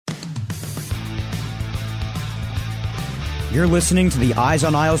You're listening to the Eyes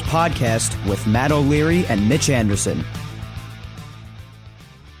on Isles podcast with Matt O'Leary and Mitch Anderson.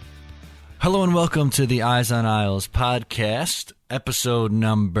 Hello and welcome to the Eyes on Isles podcast, episode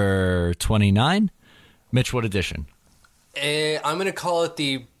number 29. Mitch, what edition? I'm going to call it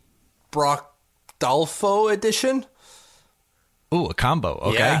the Brock Dolfo edition. Ooh, a combo.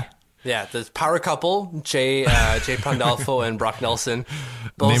 Okay. Yeah, the power couple, Jay Pandolfo and Brock Nelson.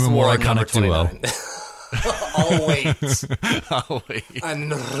 Both Name a more wore iconic number 29. duo. Always. Always.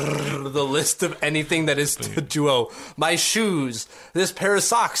 And the list of anything that is a duo. My shoes. This pair of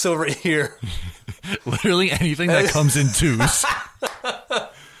socks over here. Literally anything that comes in twos.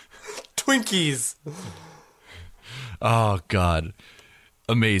 Twinkies. Oh, God.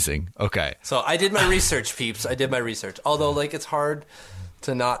 Amazing. Okay. So I did my research, peeps. I did my research. Although, it's hard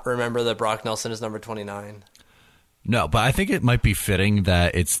to not remember that Brock Nelson is number 29. No, but I think it might be fitting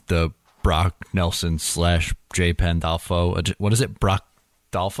that it's the Brock Nelson / Jay Pandolfo. What is it? Brock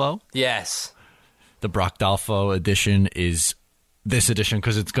Dolfo? Yes. The Brock Dolfo edition is this edition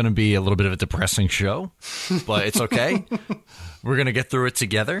because it's going to be a little bit of a depressing show, but it's okay. We're going to get through it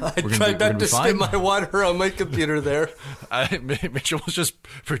together. I tried not to spit my water on my computer there. Mitchell was just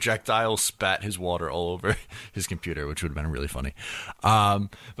projectile spat his water all over his computer, which would have been really funny. But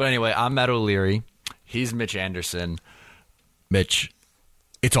anyway, I'm Matt O'Leary. He's Mitch Anderson. Mitch,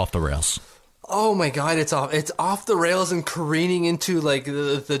 it's off the rails. Oh my God, it's off the rails and careening into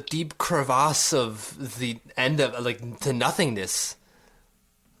the deep crevasse of the end of to nothingness.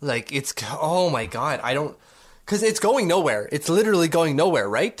 Oh my God, because it's going nowhere. It's literally going nowhere,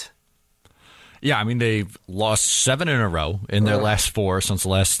 right? Yeah, I mean, they've lost 7 in a row in their last 4 since the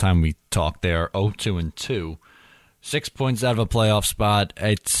last time we talked. They are 0-2-2. 6 points out of a playoff spot.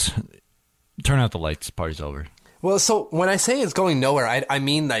 Turn out the lights, party's over. Well, so when I say it's going nowhere, I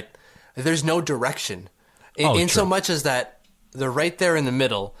mean that there's no direction. In so much as that they're right there in the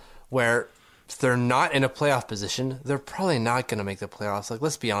middle where if they're not in a playoff position, they're probably not going to make the playoffs.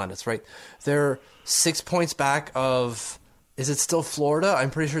 Let's be honest, right? They're 6 points back of, is it still Florida?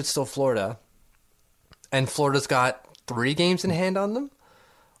 I'm pretty sure it's still Florida. And Florida's got 3 games in hand on them.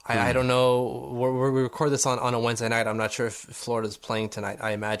 I don't know. We record this on a Wednesday night. I'm not sure if Florida's playing tonight.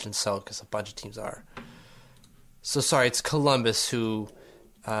 I imagine so because a bunch of teams are. So, sorry, it's Columbus who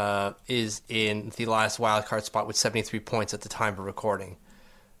is in the last wildcard spot with 73 points at the time of recording,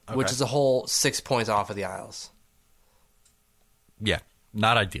 which is a whole 6 points off of the Isles. Yeah,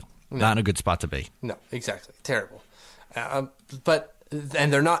 not ideal. No. Not in a good spot to be. No, exactly. Terrible. And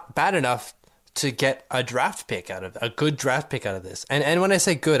they're not bad enough to get a draft pick a good draft pick out of this. And when I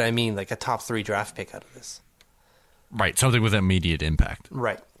say good, I mean a top 3 draft pick out of this. Right, something with immediate impact.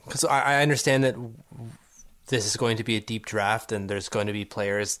 Right, because I understand that this is going to be a deep draft and there's going to be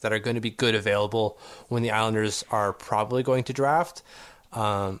players that are going to be good available when the Islanders are probably going to draft.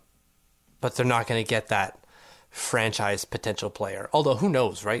 But they're not going to get that franchise potential player. Although, who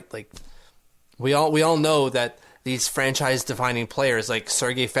knows, right? We all know that these franchise-defining players like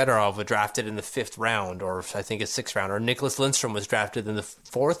Sergei Fedorov were drafted in the 5th round, or I think it's 6th round, or Nicholas Lindstrom was drafted in the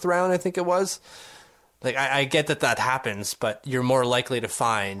 4th round, I think it was. I get that happens, but you're more likely to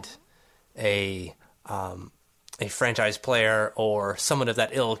find a franchise player or someone of that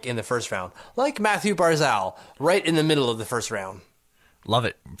ilk in the 1st round, like Matthew Barzal, right in the middle of the 1st round. Love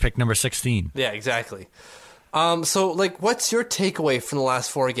it. Pick number 16. Yeah, exactly. So, what's your takeaway from the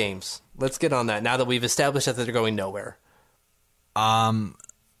last 4 games? Let's get on that now that we've established that they're going nowhere. The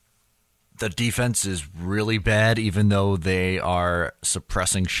defense is really bad, even though they are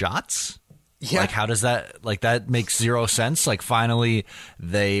suppressing shots. Yeah. How does that, that makes zero sense. Finally,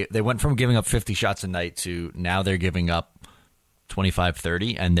 they went from giving up 50 shots a night to now they're giving up 25,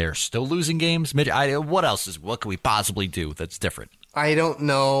 30, and they're still losing games. What can we possibly do that's different? I don't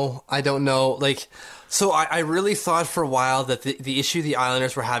know. So I really thought for a while that the issue the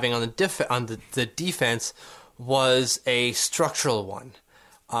Islanders were having on the defense was a structural one.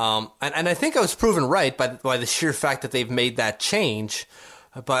 And I think I was proven right by the sheer fact that they've made that change.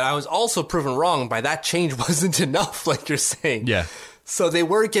 But I was also proven wrong by that change wasn't enough, like you're saying. Yeah. So they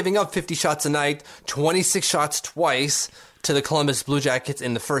were giving up 50 shots a night, 26 shots twice to the Columbus Blue Jackets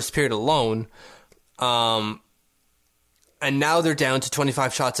in the first period alone. And now they're down to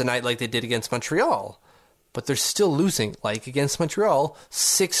 25 shots a night like they did against Montreal. But they're still losing, like against Montreal,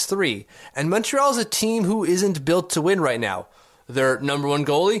 6-3. And Montreal's a team who isn't built to win right now. Their number 1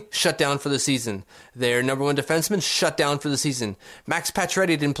 goalie, shut down for the season. Their number 1 defenseman, shut down for the season. Max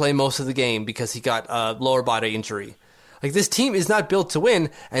Pacioretty didn't play most of the game because he got a lower body injury. This team is not built to win,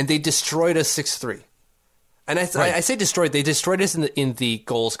 and they destroyed us 6-3. And I say destroyed. They destroyed us in the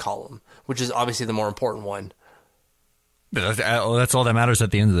goals column, which is obviously the more important one. That's all that matters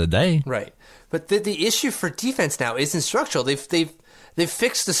at the end of the day. Right. But the issue for defense now isn't structural. They've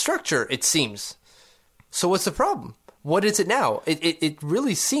fixed the structure, it seems. So what's the problem? What is it now? It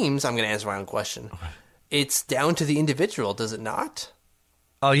really seems, I'm going to answer my own question, it's down to the individual, does it not?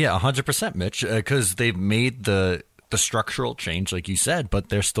 Oh, yeah, 100%, Mitch, because they've made the structural change, like you said, but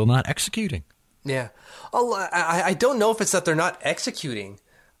they're still not executing. Yeah. I don't know if it's that they're not executing.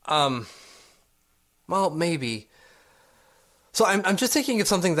 Well, maybe. So I'm just thinking of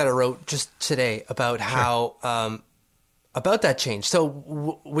something that I wrote just today about how about that change.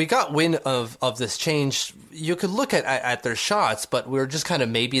 So we got wind of this change. You could look at their shots, but we're just kind of,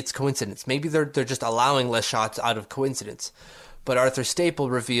 maybe it's coincidence. Maybe they're just allowing less shots out of coincidence. But Arthur Staple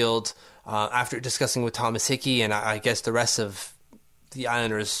revealed after discussing with Thomas Hickey and I guess the rest of the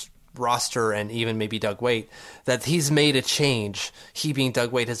Islanders roster and even maybe Doug Weight, that he's made a change. He, being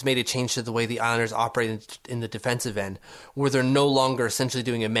Doug Weight, has made a change to the way the Islanders operate in the defensive end, where they're no longer essentially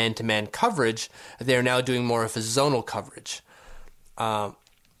doing a man-to-man coverage. They're now doing more of a zonal coverage. And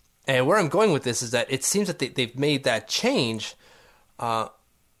where I'm going with this is that it seems that they've made that change, but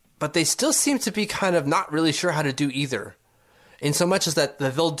they still seem to be kind of not really sure how to do either. In so much as that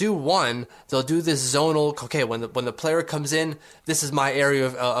they'll do this zonal, okay, when the player comes in, this is my area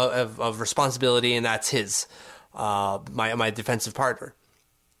of responsibility, and that's his, my defensive partner.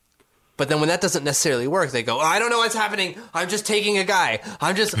 But then when that doesn't necessarily work, they go, I don't know what's happening. I'm just taking a guy.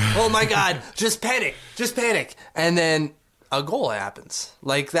 I'm just, oh my God, just panic. And then a goal happens.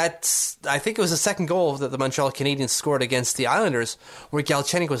 Like I think it was the second goal that the Montreal Canadiens scored against the Islanders, where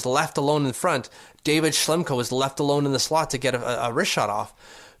Galchenyuk was left alone in front. David Schlemko was left alone in the slot to get a wrist shot off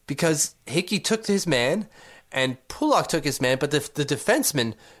because Hickey took his man and Pulock took his man, but the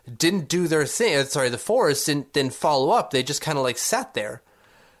defensemen didn't do their thing. Sorry, the forwards didn't follow up. They just kind of like sat there.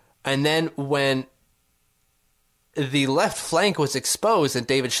 And then when the left flank was exposed and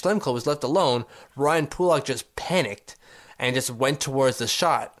David Schlemko was left alone, Ryan Pulock just panicked and just went towards the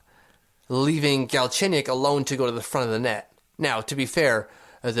shot, leaving Galchenyuk alone to go to the front of the net. Now, to be fair,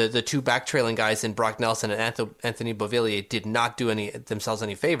 the two back-trailing guys in Brock Nelson and Anthony Beauvillier did not do themselves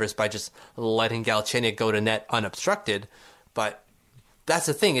any favors by just letting Galchenyuk go to net unobstructed. But that's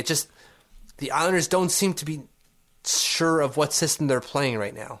the thing. The Islanders don't seem to be sure of what system they're playing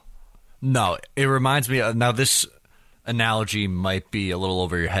right now. No, it reminds me now this analogy might be a little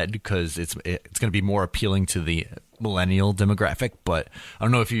over your head because it's going to be more appealing to the millennial demographic, but I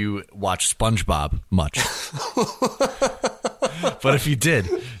don't know if you watch SpongeBob much. But if you did,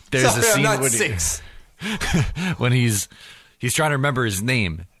 there's a scene when he's trying to remember his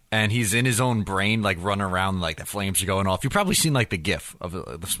name and he's in his own brain, like running around, like the flames are going off. You've probably seen like the GIF of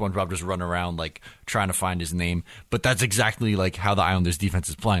the SpongeBob just running around, like trying to find his name. But that's exactly like how the Islanders defense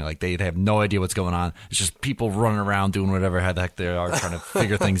is playing. Like they have no idea what's going on. It's just people running around doing whatever the heck they are, trying to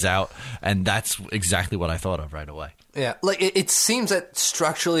figure things out. And that's exactly what I thought of right away. Yeah, like it seems that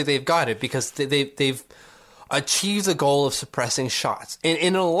structurally they've got it because they've achieved the goal of suppressing shots in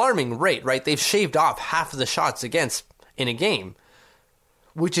an alarming rate, right? They've shaved off half of the shots against in a game,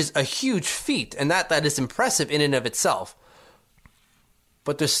 which is a huge feat, and that is impressive in and of itself.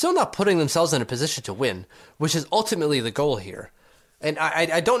 But they're still not putting themselves in a position to win, which is ultimately the goal here. And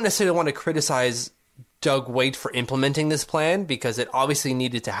I don't necessarily want to criticize Doug Weight for implementing this plan because it obviously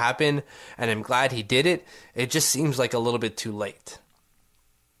needed to happen, and I'm glad he did it. It just seems like a little bit too late.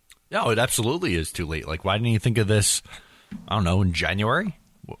 No, it absolutely is too late. Like, why didn't you think of this, I don't know, in January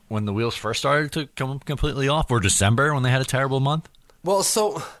when the wheels first started to come completely off, or December when they had a terrible month? Well,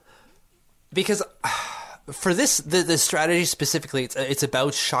 so because for this the strategy specifically, it's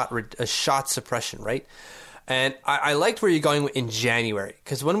about shot suppression, right? And I liked where you're going in January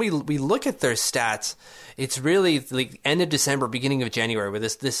because when we look at their stats, it's really like end of December, beginning of January, where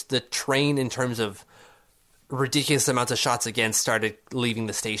the train in terms of ridiculous amounts of shots against started leaving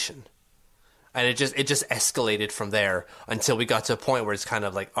the station. And it just escalated from there until we got to a point where it's kind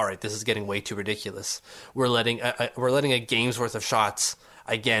of like, all right, this is getting way too ridiculous. We're letting a game's worth of shots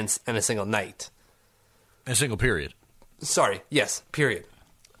against in a single night, in a single period. Sorry, yes, period.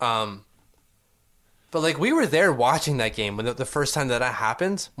 But like we were there watching that game when the first time that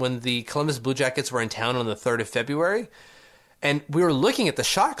happened, when the Columbus Blue Jackets were in town on the 3rd of February. And we were looking at the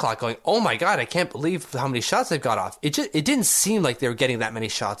shot clock going, oh my God, I can't believe how many shots they've got off. It didn't seem like they were getting that many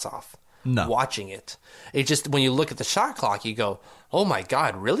shots off. No. Watching it. It just, when you look at the shot clock, you go, oh my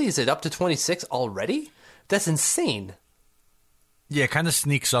God, really? Is it up to 26 already? That's insane. Yeah, it kind of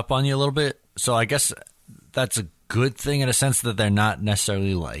sneaks up on you a little bit. So I guess that's a good thing in a sense that they're not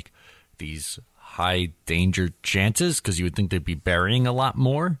necessarily like these high danger chances because you would think they'd be burying a lot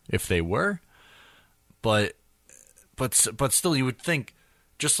more if they were. But but still, you would think,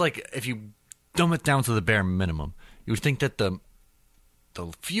 just like if you dumb it down to the bare minimum, you would think that the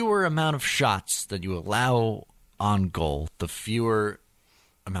fewer amount of shots that you allow on goal, the fewer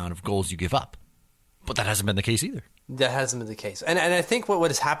amount of goals you give up. But that hasn't been the case either. That hasn't been the case. And I think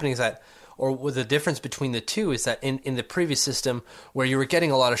what is happening is that, or what the difference between the two is that in the previous system where you were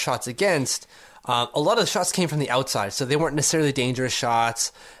getting a lot of shots against, a lot of the shots came from the outside. So they weren't necessarily dangerous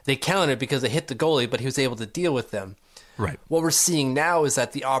shots. They counted because they hit the goalie, but he was able to deal with them. Right. What we're seeing now is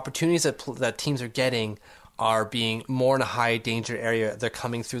that the opportunities that teams are getting are being more in a high danger area. They're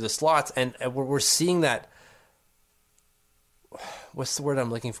coming through the slots, and we're seeing that. What's the word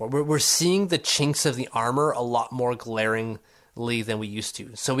I'm looking for? We're seeing the chinks of the armor a lot more glaringly than we used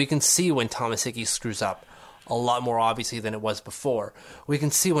to. So we can see when Thomas Hickey screws up a lot more obviously than it was before. We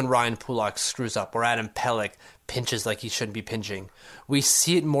can see when Ryan Pulock screws up or Adam Pelech pinches like he shouldn't be pinching. We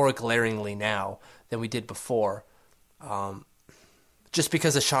see it more glaringly now than we did before, just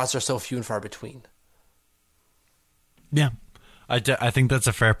because the shots are so few and far between. Yeah, I think that's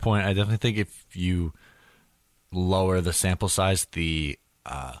a fair point. I definitely think if you lower the sample size, the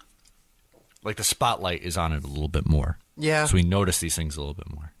spotlight is on it a little bit more. Yeah. So we notice these things a little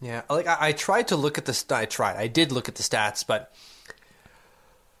bit more. Yeah. Like I tried to look at I did look at the stats, but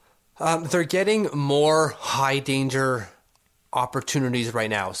they're getting more high danger opportunities right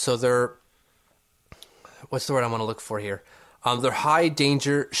now. So they're, what's the word I want to look for here? Their high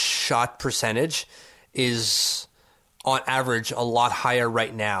danger shot percentage is on average a lot higher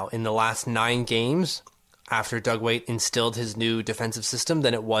right now in the last 9 games after Doug Weight instilled his new defensive system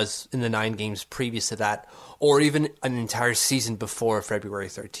than it was in the 9 games previous to that, or even an entire season before February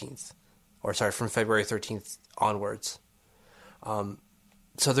 13th. From February 13th onwards.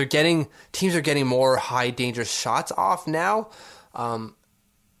 So teams are getting more high danger shots off now,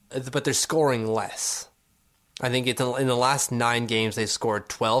 but they're scoring less. I think in the last 9 games they scored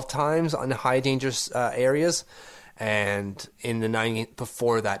 12 times on high danger areas, and in the 9 games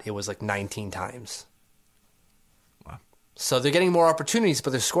before that it was like 19 times. So they're getting more opportunities, but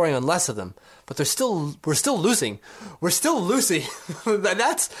they're scoring on less of them. But we're still losing. We're still losing.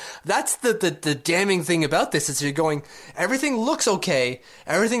 That's the damning thing about this is you're going, everything looks okay.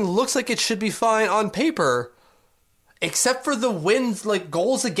 Everything looks like it should be fine on paper, except for the wins, like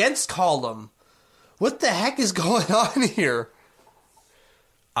goals against column. What the heck is going on here?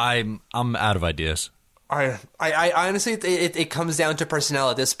 I'm out of ideas. I honestly, it comes down to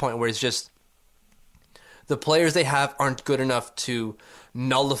personnel at this point, where it's just the players they have aren't good enough to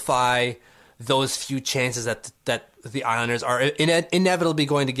nullify those few chances that the Islanders are inevitably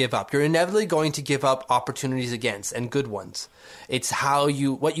going to give up. You're inevitably going to give up opportunities against, and good ones. It's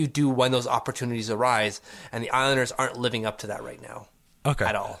what you do when those opportunities arise, and the Islanders aren't living up to that right now. Okay.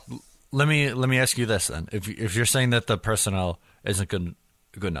 At all. Let me ask you this then. If you're saying that the personnel isn't good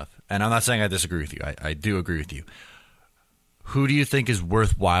enough, and I'm not saying I disagree with you. I do agree with you. Who do you think is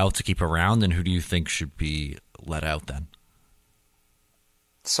worthwhile to keep around, and who do you think should be let out then?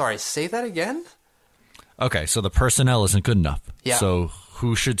 Sorry, say that again? Okay, so the personnel isn't good enough. Yeah. So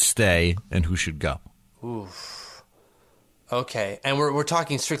who should stay and who should go? Oof. Okay, and we're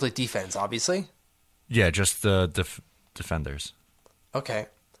talking strictly defense, obviously? Yeah, just the defenders. Okay.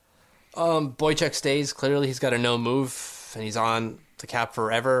 Boychuk stays. Clearly he's got a no move, and he's on the cap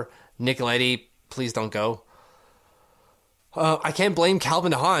forever. Nicoletti, please don't go. I can't blame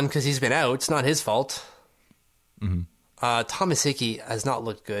Calvin DeHaan because he's been out. It's not his fault. Mm-hmm. Thomas Hickey has not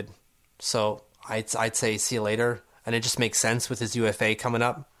looked good, so I'd say see you later. And it just makes sense with his UFA coming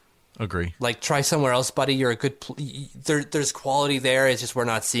up. Agree. Like, try somewhere else, buddy. You're a good. There's quality there. It's just we're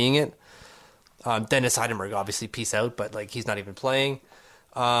not seeing it. Dennis Heidenberg, obviously, peace out, but he's not even playing.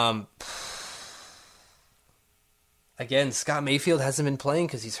 Again, Scott Mayfield hasn't been playing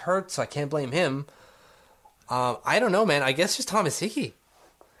because he's hurt, so I can't blame him. I don't know, man. I guess just Thomas Hickey.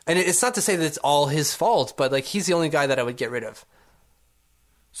 And it's not to say that it's all his fault, but he's the only guy that I would get rid of.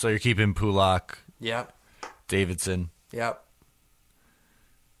 So you're keeping Pulock. Yeah. Davidson. Yeah.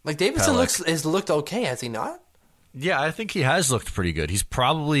 Davidson has looked okay, has he not? Yeah, I think he has looked pretty good. He's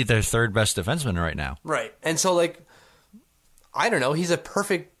probably their third best defenseman right now. Right. And so I don't know, he's a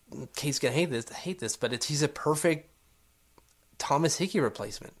perfect, Kate's going to hate this, but he's a perfect Thomas Hickey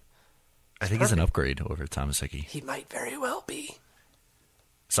replacement. I think he's an upgrade over Thomas Hickey. He might very well be.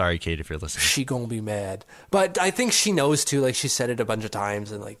 Sorry, Kate, if you're listening. She gonna be mad. But I think she knows, too. She said it a bunch of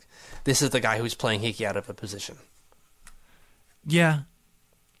times. And, this is the guy who's playing Hickey out of a position. Yeah.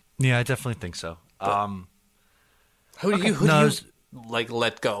 Yeah, I definitely think so. Who do you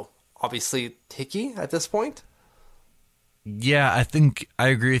let go? Obviously, Hickey at this point? Yeah, I think I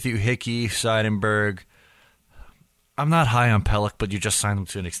agree with you. Hickey, Seidenberg. I'm not high on Pelech, but you just signed him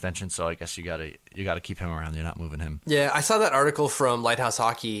to an extension, so I guess you gotta keep him around. You're not moving him. Yeah, I saw that article from Lighthouse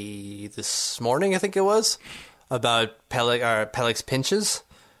Hockey this morning, I think it was, about Pelech's pinches.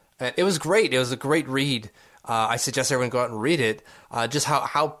 It was great. It was a great read. I suggest everyone go out and read it. Just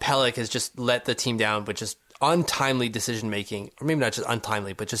how Pelech has just let the team down with just untimely decision making, or maybe not just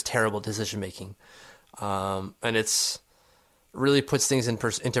untimely, but just terrible decision making. And it's really puts things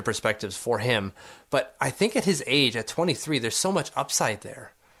into perspectives for him. But I think at his age, at 23, there's so much upside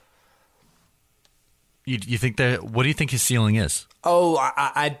there. You think that? What do you think his ceiling is? Oh,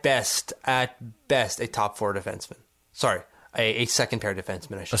 at best, a top four defenseman. Sorry, a second pair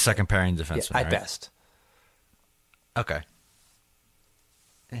defenseman. I should a second pairing defenseman. Yeah, at right? best. Okay.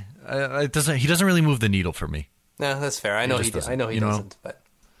 It doesn't. He doesn't really move the needle for me. No, that's fair. I know he doesn't. But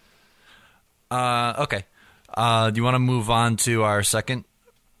okay. Do you want to move on to our second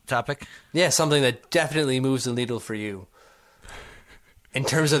topic? Yeah, something that definitely moves the needle for you. In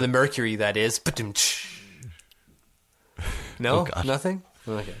terms of the mercury, that is. No, nothing.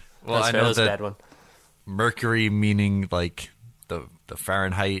 Okay. Well, I know that a bad one. Mercury meaning like the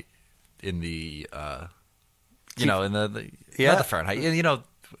Fahrenheit in the in the not the Fahrenheit,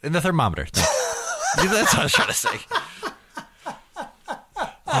 in the thermometer. No. That's what I was trying to say.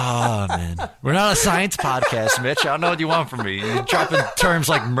 Oh, man. We're not a science podcast, Mitch. I don't know what you want from me. You're dropping terms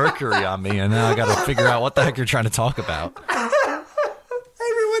like mercury on me, and now I got to figure out what the heck you're trying to talk about.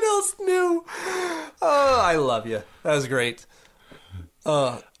 Everyone else knew. Oh, I love you. That was great.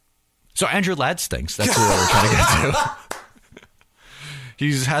 So Andrew Ladd stinks. That's what we're trying to get to.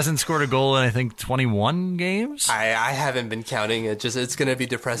 He hasn't scored a goal in, I think, 21 games? I haven't been counting it. It's going to be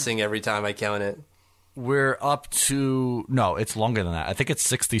depressing every time I count it. We're up to... No, it's longer than that. I think it's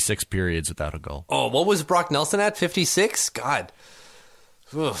 66 periods without a goal. Oh, what was Brock Nelson at? 56? God.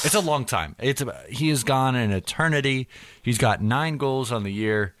 Oof. It's a long time. He has gone an eternity. He's got 9 goals on the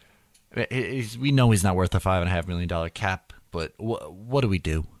year. We know he's not worth a $5.5 million cap, but what do we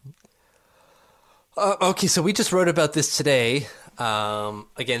do? Okay, so we just wrote about this today.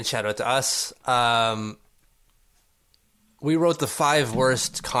 Again, shout out to us. We wrote the 5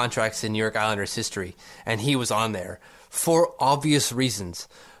 worst contracts in New York Islanders history, and he was on there for obvious reasons.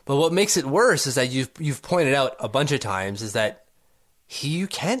 But what makes it worse is that you've pointed out a bunch of times is that you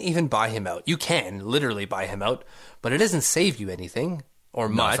can't even buy him out. You can literally buy him out, but it doesn't save you anything or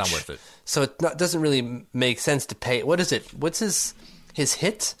much. No, it's not worth it. So it doesn't really make sense to pay. What is it? What's his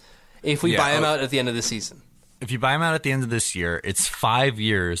hit if we buy him out at the end of the season? If you buy him out at the end of this year, it's 5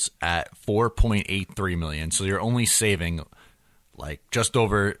 years at $4.83 million. So you're only saving like just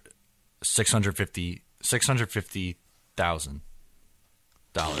over $650,000.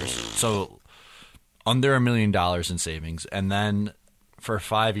 So under $1 million in savings, and then for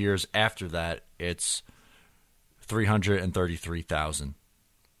 5 years after that, it's $333,000.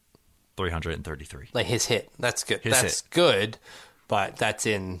 333. Like his hit. That's good. That's good, but that's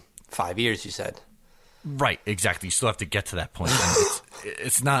in 5 years. You said. Right, exactly. You still have to get to that point. And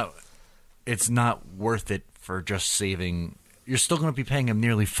it's not worth it for just saving. You're still going to be paying him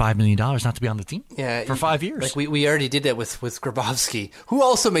nearly $5 million not to be on the team for 5 years. Like we already did that with Grabowski, who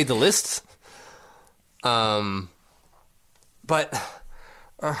also made the list. But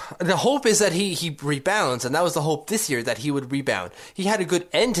the hope is that he rebounds, and that was the hope this year, that he would rebound. He had a good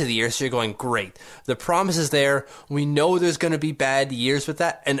end to the year, so you're going, great. The promise is there. We know there's going to be bad years with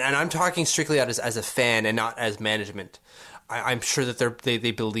that, and I'm talking strictly as a fan and not as management. I'm sure that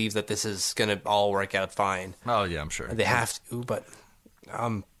they believe that this is going to all work out fine. Oh, yeah, I'm sure. They have to, but...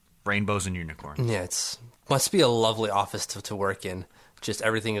 rainbows and unicorns. Yeah, must be a lovely office to work in. Just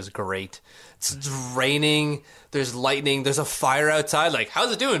everything is great. It's raining. There's lightning. There's a fire outside. Like,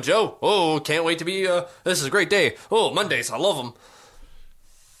 how's it doing, Joe? Oh, can't wait to be. This is a great day. Oh, Mondays, I love them.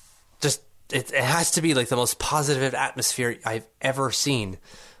 Just it has to be like the most positive atmosphere I've ever seen.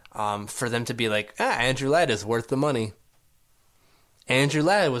 For them to be like, Andrew Ladd is worth the money. Andrew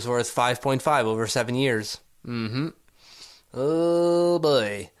Ladd was worth 5.5 over 7 years. Mm-hmm. Oh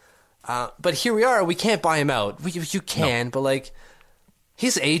boy. But here we are. We can't buy him out. You can, but like.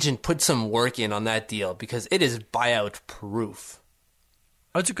 His agent put some work in on that deal because it is buyout proof.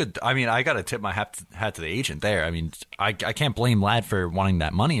 That's a good. I mean, I got to tip my hat to the agent there. I mean, I can't blame Ladd for wanting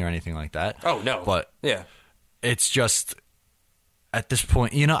that money or anything like that. Oh no, but yeah, it's just at this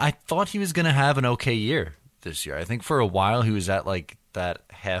point, I thought he was going to have an okay year this year. I think for a while he was at like that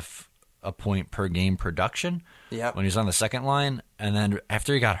half a point per game production. Yeah, when he was on the second line, and then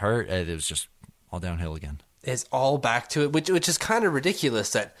after he got hurt, it was just all downhill again. Is all back to it, which is kind of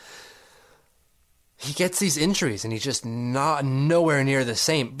ridiculous that he gets these injuries and he's just not nowhere near the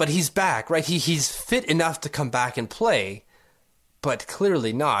same. But he's back, right? He's fit enough to come back and play, but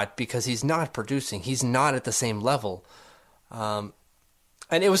clearly not because he's not producing. He's not at the same level. And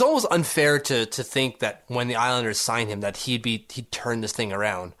it was almost unfair to think that when the Islanders signed him that he'd turn this thing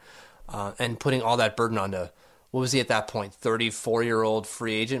around, and putting all that burden onto, what was he at that point? 34-year-old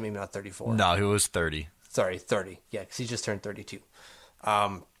free agent? Maybe not 34. No, he was 30. Sorry, 30. Yeah, because he just turned 32.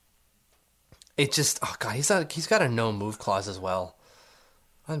 It just, oh God, he's got a no move clause as well.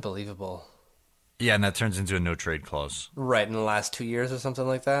 Unbelievable. Yeah, and that turns into a no trade clause. Right, in the last 2 years or something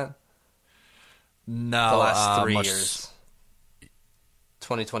like that? No. The last 3 years.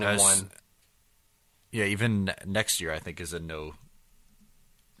 2021. Yeah, even next year I think is a no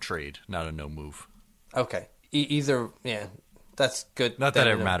trade, not a no move. Okay. Either, yeah, that's good. Not that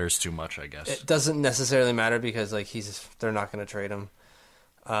it matters too much, I guess. It doesn't necessarily matter because like they're not going to trade him.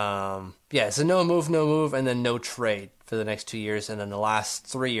 Yeah, it's a no move, and then no trade for the next 2 years, and then the last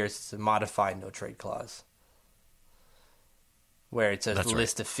 3 years it's a modified no trade clause, where it's a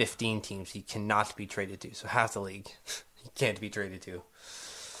list of 15 teams he cannot be traded to. So half the league he can't be traded to.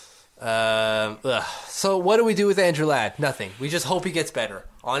 So what do we do with Andrew Ladd? Nothing. We just hope he gets better.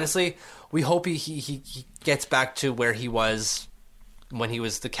 Honestly, we hope he gets back to where he was when he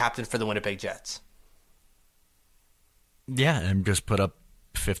was the captain for the Winnipeg Jets. Yeah, and just put up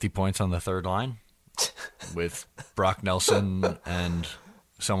 50 points on the third line with Brock Nelson and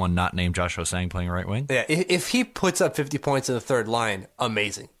someone not named Josh Ho-Sang playing right wing. Yeah, if he puts up 50 points in the third line,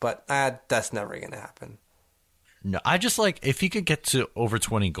 amazing. But that's never going to happen. No, I just like if he could get to over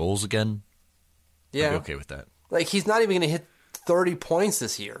 20 goals again. Yeah, I'd be okay with that. Like he's not even going to hit 30 points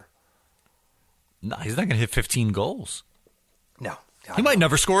this year. No, he's not going to hit 15 goals. No, he might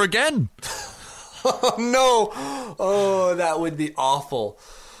never score again. Oh no! Oh, that would be awful.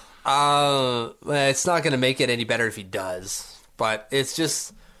 It's not going to make it any better if he does. But it's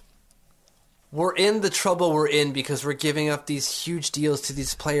just we're in the trouble we're in because we're giving up these huge deals to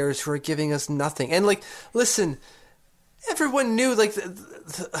these players who are giving us nothing. And like, listen, everyone knew like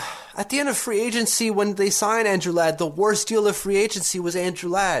at the end of free agency when they signed Andrew Ladd, the worst deal of free agency was Andrew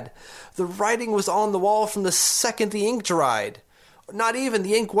Ladd. The writing was on the wall from the second the ink dried. Not even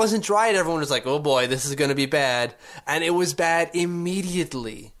the ink wasn't dried. Everyone was like, "Oh boy, this is going to be bad," and it was bad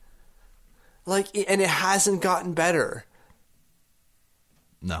immediately. Like, and it hasn't gotten better.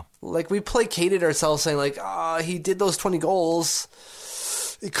 No. Like, we placated ourselves saying, like, he did those 20 goals.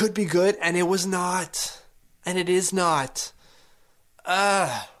 It could be good, and it was not. And it is not.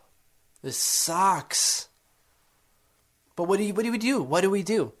 This sucks. But what do we do? What do we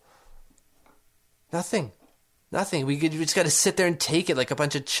do? Nothing. We just got to sit there and take it like a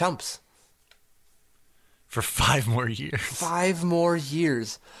bunch of chumps. For 5 more years. 5 more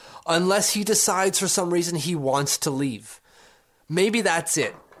years. Unless he decides for some reason he wants to leave. Maybe that's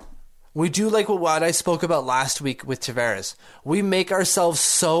it. We do like what I spoke about last week with Tavares. We make ourselves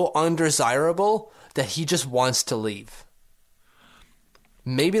so undesirable that he just wants to leave.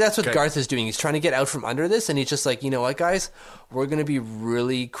 Maybe that's what Garth is doing. He's trying to get out from under this, and he's just like, you know what, guys? We're going to be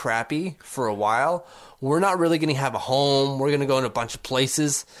really crappy for a while. We're not really going to have a home. We're going to go in a bunch of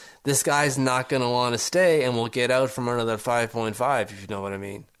places. This guy's not going to want to stay, and we'll get out from under that 5.5, if you know what I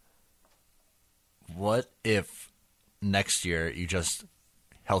mean. What if next year you just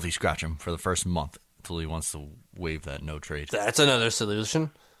healthy scratch him for the first month until he wants to waive that no trade? That's another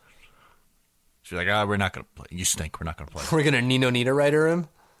solution. She's like, we're not going to play. You stink. We're not going to play. We're going to Nino Niederreiter him?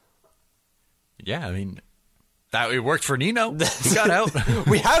 Yeah, I mean, it worked for Nino. He got out.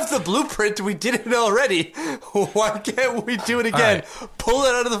 We have the blueprint. We did it already. Why can't we do it again? Right. Pull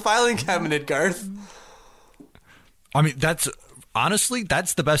it out of the filing cabinet, Garth. I mean, that's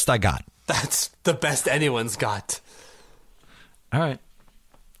the best I got. That's the best anyone's got. All right.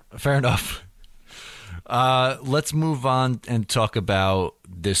 Fair enough. Let's move on and talk about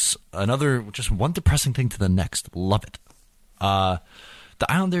this. Just one depressing thing to the next. Love it. The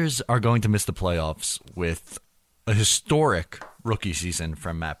Islanders are going to miss the playoffs with a historic rookie season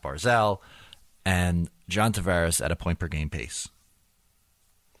from Matt Barzal and John Tavares at a point-per-game pace.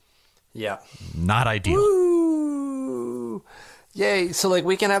 Yeah. Not ideal. Woo! Yay. So,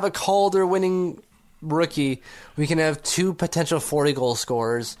 we can have a Calder-winning rookie. We can have 2 potential 40-goal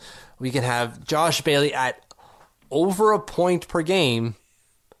scorers. We can have Josh Bailey at over a point per game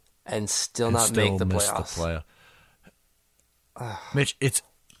and still not make the playoffs. Mitch, it's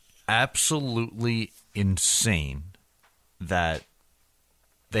absolutely insane that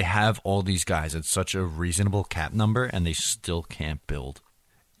they have all these guys at such a reasonable cap number and they still can't build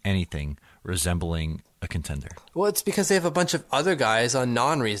anything resembling a contender. Well, it's because they have a bunch of other guys on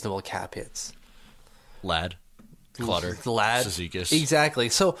non-reasonable cap hits. Ladd, Clutter, Ladd, Cizikas. Exactly.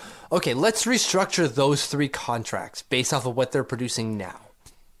 So, okay, let's restructure those 3 contracts based off of what they're producing now.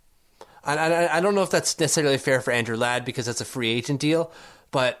 And I don't know if that's necessarily fair for Andrew Ladd because that's a free agent deal,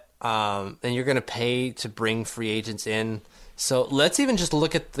 but and you're going to pay to bring free agents in. So let's even just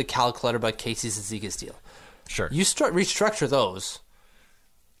look at the Cal Clutterbuck, Casey Cizikas deal. Sure. You restructure those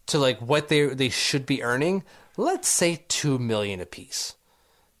to like what they should be earning. Let's say $2 million apiece.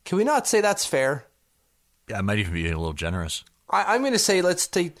 Can we not say that's fair? Yeah, it might even be a little generous. I'm going to say let's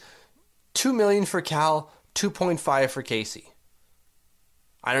take $2 million for Cal, 2.5 for Casey.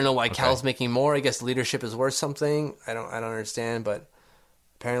 I don't know why Cal's making more. I guess leadership is worth something. I don't understand, but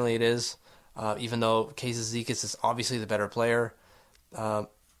apparently it is. Even though Casey Cizikas is obviously the better player.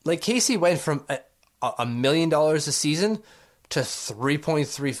 Like Casey went from $1 million a season to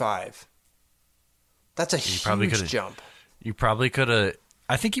 3.35. That's a huge jump. You probably could have.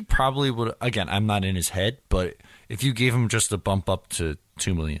 I think he probably would. Again, I'm not in his head, but if you gave him just a bump up to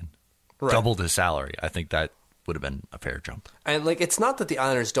 $2 million, doubled his salary, I think that would have been a fair jump. And like, it's not that the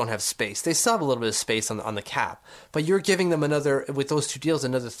Islanders don't have space; they still have a little bit of space on the cap. But you're giving them with those 2 deals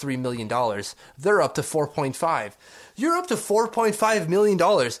another $3 million. They're up to 4.5. You're up to $4.5 million.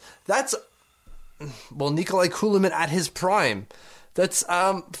 That's Nikolai Kulemin at his prime. That's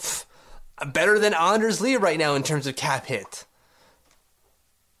better than Anders Lee right now in terms of cap hit.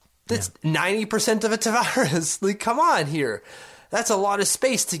 That's 90% of a Tavares. Like, come on here. That's a lot of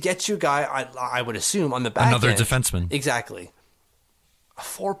space to get you a guy, I would assume, on the back Another end. defenseman. Exactly. A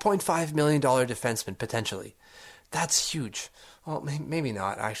 $4.5 million defenseman, potentially. That's huge. Well, maybe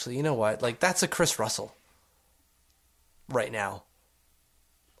not, actually. You know what? Like, that's a Chris Russell right now.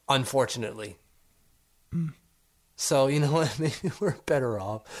 Unfortunately. So, you know what? Maybe we're better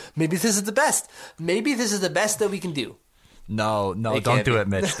off. Maybe this is the best. Maybe this is the best that we can do. No, don't do it,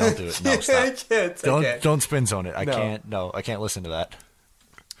 Mitch. Don't do it. No, stop. I can't. Don't spin zone it. I can't. No, I can't listen to that.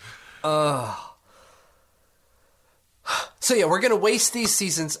 So yeah, we're gonna waste these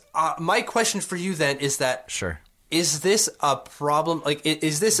seasons. My question for you then is that: Sure. Is this a problem? Like,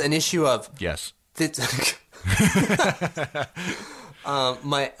 is this an issue of? Yes.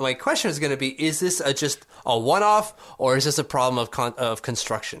 My question is going to be: is this just a one-off, or is this a problem of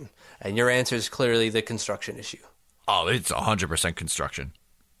construction? And your answer is clearly the construction issue. Oh, it's 100% construction.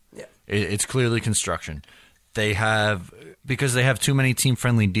 Yeah, it's clearly construction. Because they have too many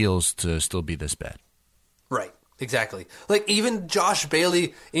team-friendly deals to still be this bad. Right, exactly. Like, even Josh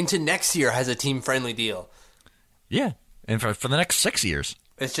Bailey into next year has a team-friendly deal. Yeah, and for the next 6 years.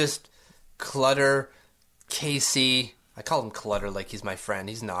 It's just Clutter, Casey. I call him Clutter like he's my friend.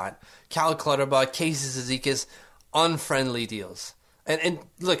 He's not. Cal Clutterbuck, Casey Cizikas, unfriendly deals. And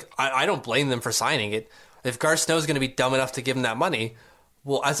look, I don't blame them for signing it. If Garth Snow's going to be dumb enough to give him that money,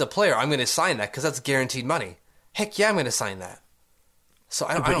 well, as a player, I'm going to sign that because that's guaranteed money. Heck yeah, I'm going to sign that. So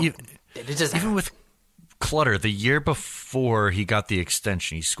even with Clutter, the year before he got the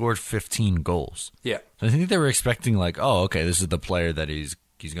extension, he scored 15 goals. Yeah. So I think they were expecting like, oh, okay, this is the player that he's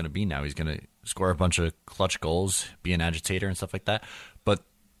going to be now. He's going to score a bunch of clutch goals, be an agitator and stuff like that. But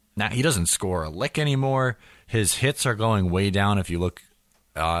now he doesn't score a lick anymore. His hits are going way down. If you look,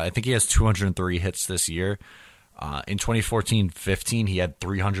 I think he has 203 hits this year. In 2014-15, he had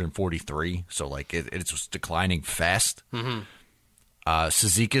 343. So like it's just declining fast. Mm-hmm.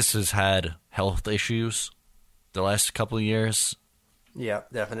 Cizikas has had health issues the last couple of years. Yeah,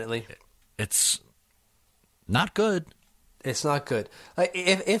 definitely. It's not good. It's not good. Like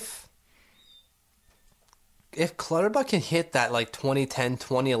if Clutterbuck can hit that like 2010,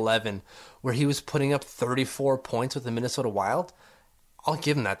 2011, where he was putting up 34 points with the Minnesota Wild, I'll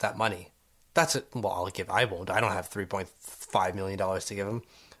give him that money. That's it. Well, I won't. I don't have $3.5 million to give him.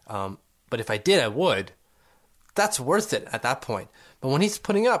 But if I did, I would. That's worth it at that point. But when he's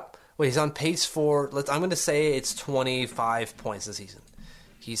putting up, he's on pace for, I'm going to say it's 25 points this season.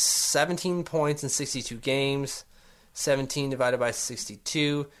 He's 17 points in 62 games, 17 divided by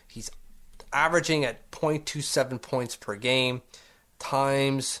 62. He's averaging at 0.27 points per game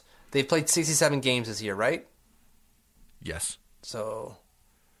times, they've played 67 games this year, right? Yes. So,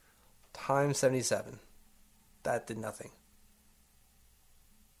 times 77. That did nothing.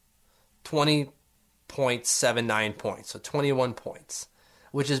 20.79 points, so 21 points,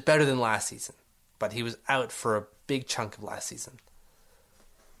 which is better than last season. But he was out for a big chunk of last season.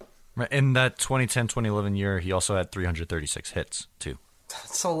 In that 2010-2011 year, he also had 336 hits, too.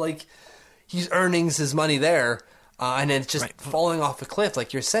 So, like, he's earning his money there, and then it's just falling off a cliff,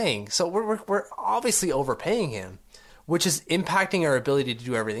 like you're saying. So we're obviously overpaying him. which is impacting our ability to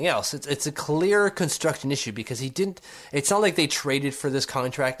do everything else. It's a clear construction issue because he didn't. It's not like they traded for this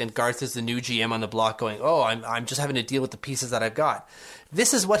contract and Garth is the new GM on the block going, oh, I'm just having to deal with the pieces that I've got.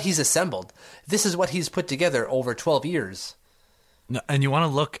 This is what he's assembled. This is what he's put together over 12 years. And you want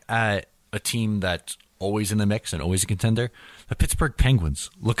to look at a team that's always in the mix and always a contender. The Pittsburgh Penguins.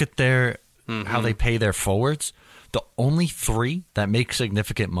 Look at their how they pay their forwards. The only three that make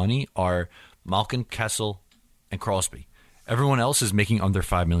significant money are Malkin, Kessel, and Crosby. Everyone else is making under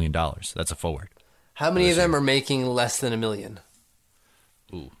 $5 million. That's a forward. How many of them are making less than $1 million?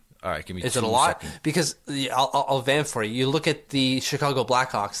 Ooh. All right, give me Is 2 it a lot? seconds. Because I'll vamp for you. You look at the Chicago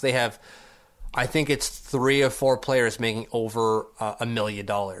Blackhawks. They have, I think it's 3 or 4 players making over $1 million.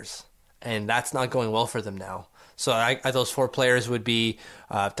 And that's not going well for them now. So those 4 players would be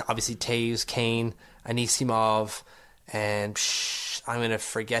obviously Taves, Kane, Anisimov, and I'm going to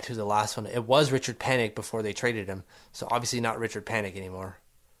forget who the last one. It was Richard Panik before they traded him. So obviously not Richard Panik anymore.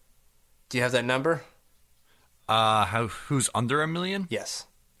 Do you have that number? Who's under $1 million? Yes.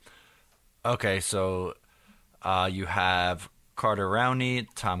 Okay, so you have Carter Rowney,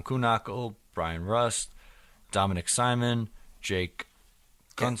 Tom Kuhnhackl, Brian Rust, Dominic Simon, Jake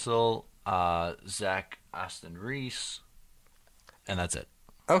Gunsel, Zach Aston Reese, and that's it.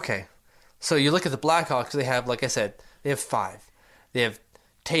 Okay. So you look at the Blackhawks, they have, like I said, they have 5. They have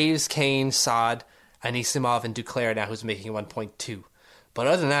Taves, Kane, Saad, Anisimov, and Duclair now, who's making 1.2. But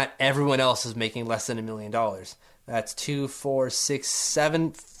other than that, everyone else is making less than $1 million. That's 2, 4, 6,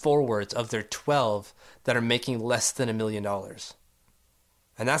 7 forwards of their 12 that are making less than $1 million.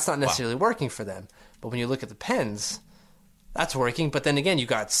 And that's not necessarily working for them. But when you look at the Pens, that's working. But then again, you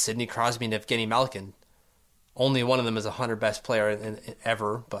got Sidney Crosby and Evgeny Malkin. Only one of them is 100 best player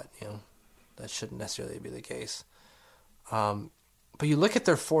ever, but that shouldn't necessarily be the case. But you look at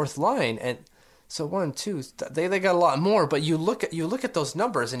their fourth line, and so 1, 2, they got a lot more. But you look at those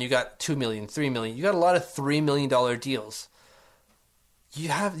numbers, and you got $2 million, $3 million. You got a lot of $3 million deals.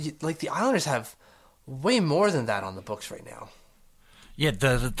 The Islanders have way more than that on the books right now. Yeah,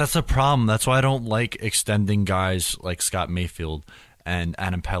 that's a problem. That's why I don't like extending guys like Scott Mayfield and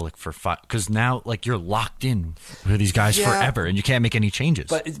Adam Pelech for 5, because now you're locked in with these guys forever, and you can't make any changes.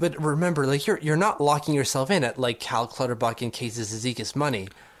 But remember, you're not locking yourself in at Cal Clutterbuck and Casey Zizekas money.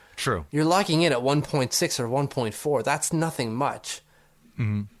 True. You're locking in at 1.6 or 1.4. That's nothing much,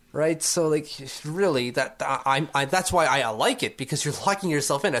 right? So really, that's why I like it, because you're locking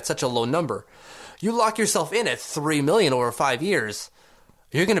yourself in at such a low number. You lock yourself in at $3 million over 5 years,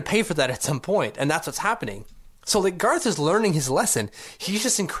 you're going to pay for that at some point, and that's what's happening. So Garth is learning his lesson. He's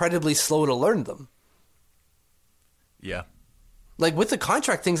just incredibly slow to learn them. Yeah. With the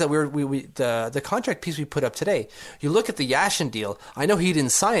contract things that the contract piece we put up today, you look at the Yashin deal. I know he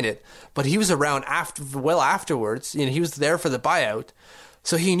didn't sign it, but he was around afterwards. He was there for the buyout,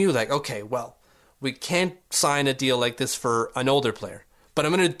 so he knew okay, well, we can't sign a deal like this for an older player, but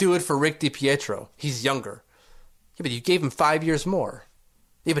I'm going to do it for Rick DiPietro. He's younger. Yeah, but you gave him 5 years more.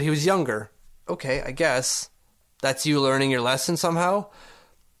 Yeah, but he was younger. Okay, I guess. That's you learning your lesson somehow.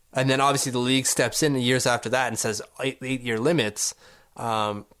 And then obviously the league steps in years after that and says 8-year limits.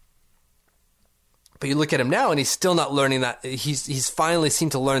 But you look at him now and he's still not learning that. He's finally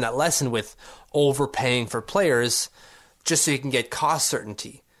seemed to learn that lesson with overpaying for players just so he can get cost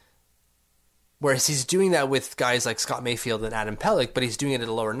certainty. Whereas he's doing that with guys like Scott Mayfield and Adam Pelech, but he's doing it at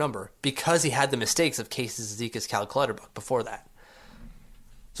a lower number because he had the mistakes of Casey Zizekas, Cal Clutterbuck before that.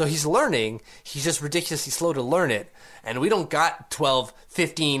 So he's learning. He's just ridiculously slow to learn it. And we don't got 12,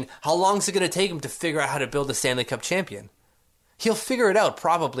 15. How long is it going to take him to figure out how to build a Stanley Cup champion? He'll figure it out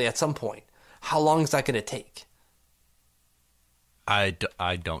probably at some point. How long is that going to take? I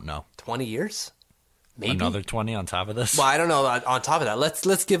don't know. 20 years? Maybe. Another 20 on top of this? Well, I don't know. On top of that,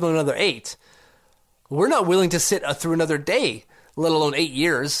 let's give him another 8. We're not willing to sit through another day, let alone 8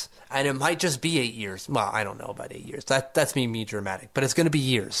 years. And it might just be 8 years. Well, I don't know about 8 years. That's me dramatic. But it's going to be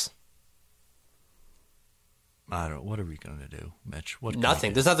years. I don't know. What are we going to do, Mitch?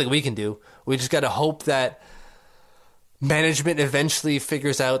 Nothing. There's nothing we can do. We just got to hope that management eventually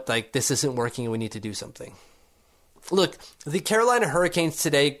figures out this isn't working and we need to do something. Look, the Carolina Hurricanes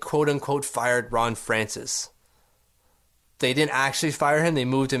today, quote unquote, fired Ron Francis. They didn't actually fire him. They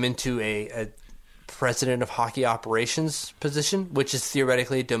moved him into a president of hockey operations position, which is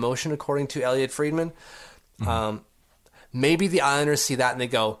theoretically a demotion according to Elliot Friedman. Maybe the Islanders see that and they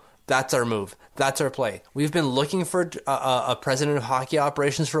go, that's our move. That's our play. We've been looking for a president of hockey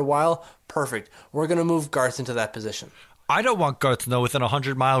operations for a while. Perfect. We're going to move Garth into that position. I don't want Garth to know within a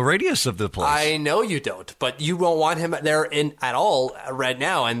 100-mile radius of the place. I know you don't, but you won't want him there at all right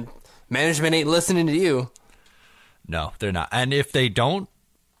now, and management ain't listening to you. No, they're not. And if they don't,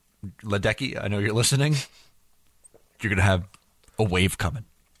 Ledecky, I know you're listening. You're going to have a wave coming.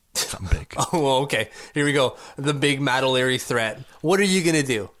 Something big. Oh, okay. Here we go. The big Matt O'Leary threat. What are you going to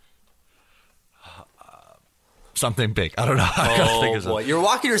do? Something big. I don't know. Oh, boy. You're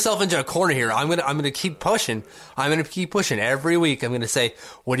walking yourself into a corner here. I'm gonna keep pushing. I'm going to keep pushing. Every week I'm going to say,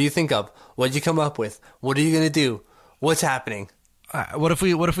 what do you think of? What did you come up with? What are you going to do? What's happening? What if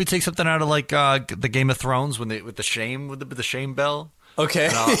we take something out of like the Game of Thrones with the shame bell? Okay.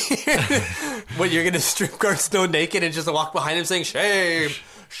 What, you're going to strip Garth Snow naked and just walk behind him saying, shame,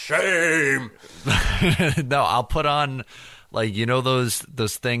 shame? No, I'll put on, like, you know, those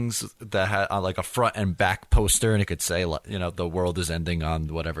things that had like a front and back poster, and it could say, you know, the world is ending on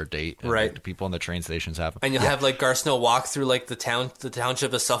whatever date. And, right. Like, the people on the train stations have them. And you'll have like Garth Snow walk through like the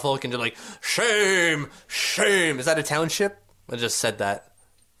township of Suffolk and do like, shame, shame. Is that a township? I just said that.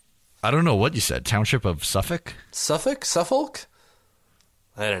 I don't know what you said. Township of Suffolk? Suffolk?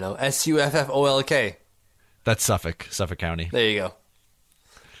 I don't know. Suffolk. That's Suffolk County. There you go.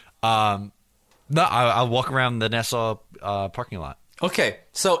 No, I'll walk around the Nassau parking lot. Okay,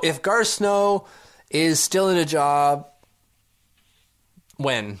 so if Garth Snow is still in a job,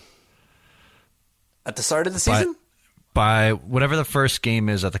 when? At the start of the season? By whatever the first game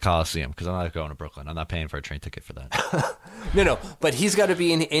is at the Coliseum, because I'm not going to Brooklyn. I'm not paying for a train ticket for that. No, but he's got to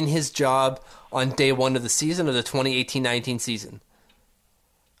be in his job on day one of the season, of the 2018-19 season.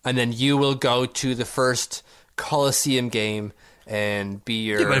 And then you will go to the first Coliseum game and be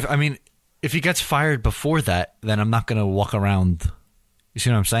your... Yeah, but if he gets fired before that, then I'm not going to walk around. You see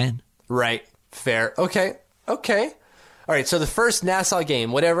what I'm saying? Right. Fair. Okay. All right, so the first Nassau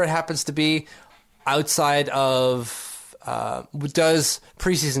game, whatever it happens to be, outside of... does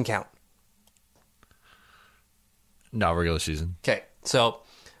preseason count? No, regular season. Okay, so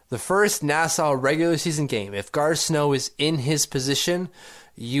the first Nassau regular season game, if Garth Snow is in his position,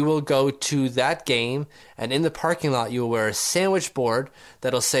 you will go to that game, and in the parking lot, you will wear a sandwich board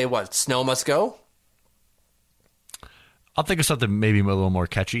that'll say, what, Snow must go? I'll think of something maybe a little more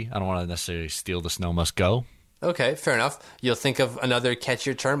catchy. I don't want to necessarily steal the Snow must go. Okay, fair enough. You'll think of another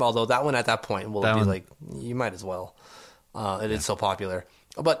catchier term, although that one at that point will be like, you might as well. It is so popular.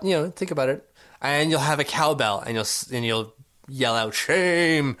 But, you know, think about it. And you'll have a cowbell, and you'll yell out,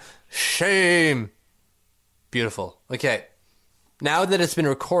 shame, shame. Beautiful. Okay. Now that it's been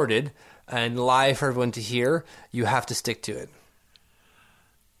recorded and live for everyone to hear, you have to stick to it.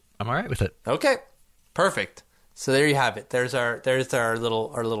 I'm all right with it. Okay. Perfect. So there you have it. There's our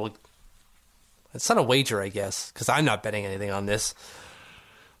little. It's not a wager, I guess, because I'm not betting anything on this.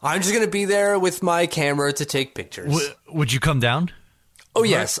 I'm just going to be there with my camera to take pictures. Would you come down? Oh,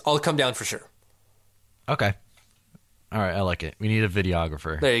 yes. I'll come down for sure. Okay. All right. I like it. We need a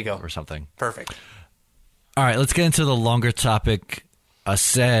videographer. There you go. Or something. Perfect. All right. Let's get into the longer topic. A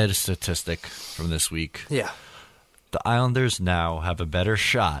sad statistic from this week. Yeah. The Islanders now have a better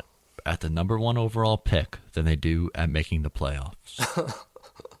shot at the number 1 overall pick than they do at making the playoffs.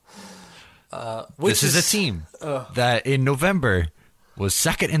 This is a team that in November was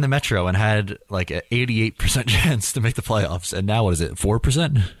second in the Metro and had like an 88% chance to make the playoffs. And now what is it,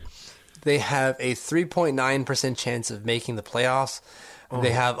 4%? They have a 3.9% chance of making the playoffs. Oh.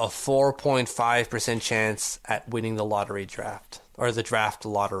 They have a 4.5% chance at winning the lottery draft, or the draft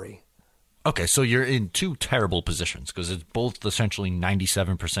lottery. Okay, so you're in two terrible positions because it's both essentially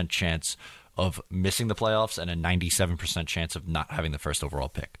 97% chance of missing the playoffs and a 97% chance of not having the first overall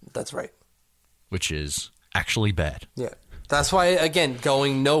pick. That's right. Which is actually bad. Yeah. That's why, again,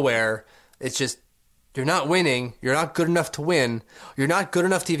 going nowhere, it's just, you're not winning. You're not good enough to win. You're not good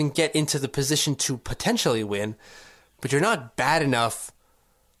enough to even get into the position to potentially win. But you're not bad enough,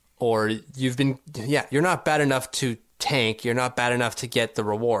 or you're not bad enough to tank. You're not bad enough to get the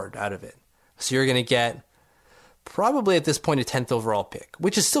reward out of it. So you're going to get probably at this point a 10th overall pick,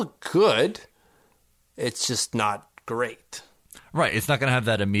 which is still good. It's just not great. Right. It's not going to have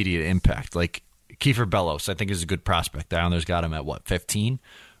that immediate impact. Like Kiefer Bellows, I think, is a good prospect. The Islanders got him at, 15?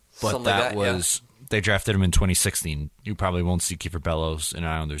 But something that was... Yeah. They drafted him in 2016. You probably won't see Kiefer Bellows in an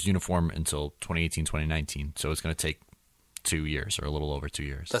Islanders uniform until 2018, 2019. So it's going to take 2 years or a little over 2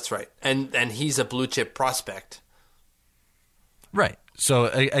 years. That's right. And he's a blue chip prospect. Right. So,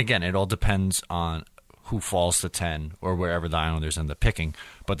 again, it all depends on who falls to 10 or wherever the Islanders end up picking.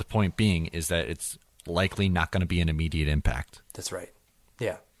 But the point being is that it's likely not going to be an immediate impact. That's right.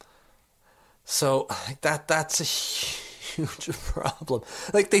 Yeah. So that's a huge problem.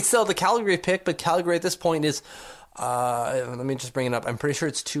 Like, they sell the Calgary pick, but Calgary at this point is, let me just bring it up. I'm pretty sure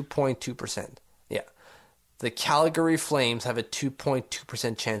it's 2.2%. Yeah. the Calgary Flames have a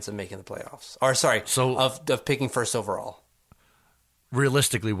 2.2% chance of making the playoffs. Or sorry, of picking first overall.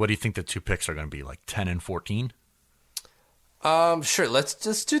 Realistically, what do you think the 2 picks are going to be? Like 10 and 14? Sure. Let's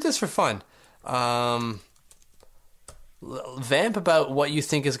just do this for fun. Vamp about what you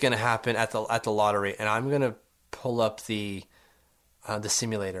think is going to happen at the lottery, and I'm going to pull up the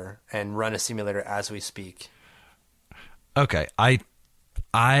simulator and run a simulator as we speak. Okay,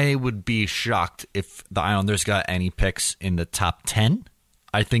 I would be shocked if the Islanders got any picks in the top 10.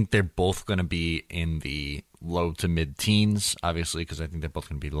 I think they're both going to be in the low to mid-teens, obviously, because I think they're both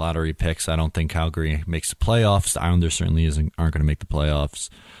going to be lottery picks. I don't think Calgary makes the playoffs. The Islanders certainly aren't going to make the playoffs.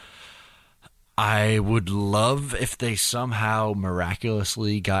 I would love if they somehow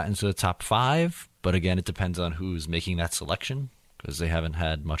miraculously got into the top 5, but again, it depends on who's making that selection, because they haven't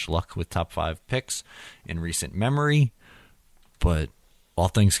had much luck with top 5 picks in recent memory. But all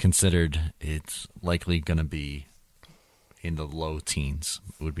things considered, it's likely going to be in the low teens,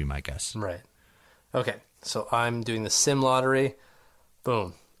 would be my guess. Right. Okay, so I'm doing the sim lottery.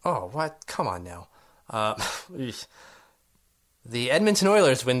 Boom. Oh, what? Come on now. The Edmonton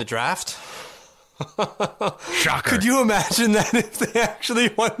Oilers win the draft. Shocker. Could you imagine that if they actually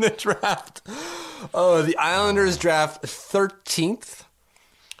won the draft? Oh, the Islanders draft 13th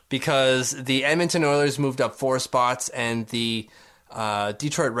because the Edmonton Oilers moved up 4 spots and the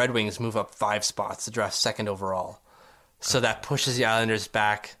Detroit Red Wings move up 5 spots to draft 2nd overall. So that pushes the Islanders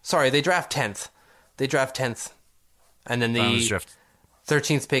back. Sorry, they draft 10th. And then the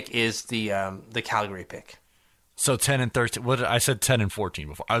 13th pick is the Calgary pick. So 10 and 13. What I said 10 and 14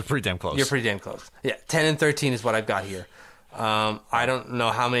 before. I was pretty damn close. You're pretty damn close. Yeah, 10 and 13 is what I've got here. I don't know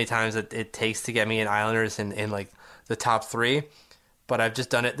how many times it takes to get me an Islanders in like the top 3, but I've just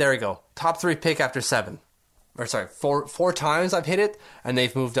done it. There we go. Top 3 pick after 7. Or sorry, 4 times I've hit it, and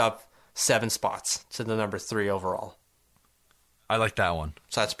they've moved up 7 spots to the number 3 overall. I like that one.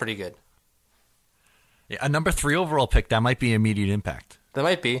 So that's pretty good. Yeah, a number 3 overall pick, that might be immediate impact. That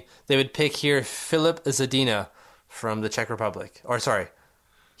might be. They would pick here Filip Zadina from the Czech Republic. Or sorry,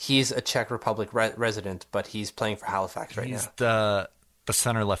 he's a Czech Republic resident, but he's playing for Halifax right now. He's the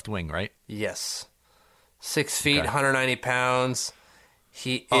center left wing, right? Yes. 6 feet, 190 pounds. Is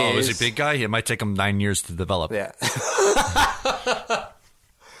he a big guy? It might take him 9 years to develop. Yeah.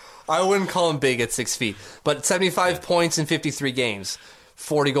 I wouldn't call him big at 6 feet, but 75 points in 53 games,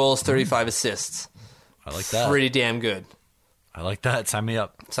 40 goals, 35 assists. I like that. Pretty damn good. I like that. Sign me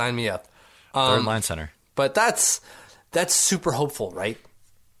up. Sign me up. Third line center. But that's super hopeful, right?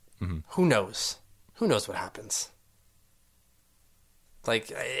 Mm-hmm. Who knows? Who knows what happens?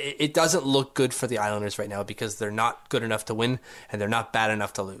 Like, it doesn't look good for the Islanders right now because they're not good enough to win and they're not bad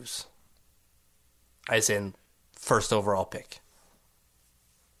enough to lose. As in, first overall pick.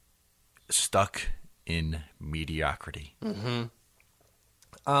 Stuck in mediocrity. Mm-hmm.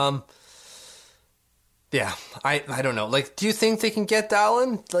 Yeah, I don't know. Like, do you think they can get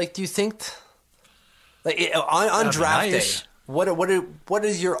Dallin? Like, do you think, on draft day, what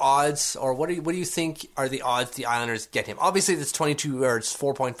is your odds, or what do you think are the odds the Islanders get him? Obviously, it's 22 or it's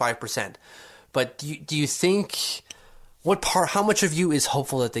 4.5%. But do you think how much of you is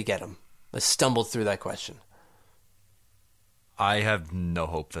hopeful that they get him? I stumbled through that question. I have no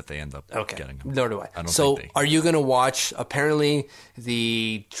hope that they end up getting him. Nor do I. Are you going to watch? Apparently,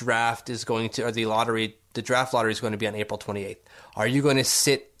 the draft is going to, or the draft lottery is going to be on April 28th. Are you going to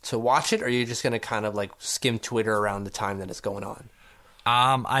sit to watch it, or are you just going to kind of like skim Twitter around the time that it's going on?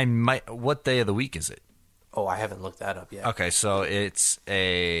 I might. What day of the week is it? Oh, I haven't looked that up yet. Okay, so it's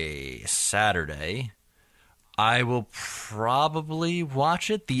a Saturday. I will probably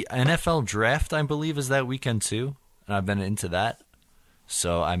watch it. The NFL draft, I believe, is that weekend too. And I've been into that,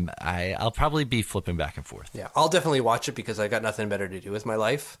 so I'll probably be flipping back and forth. Yeah, I'll definitely watch it because I got nothing better to do with my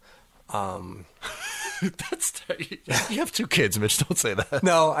life. You have 2 kids, Mitch. Don't say that.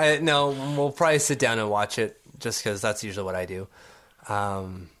 No. We'll probably sit down and watch it just because that's usually what I do,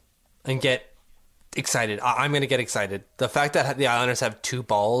 and get excited. I'm going to get excited. The fact that the Islanders have 2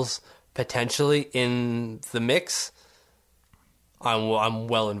 balls potentially in the mix. I'm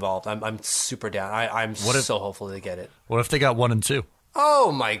well involved. I'm super down. I'm so hopeful they get it. What if they got 1 and 2?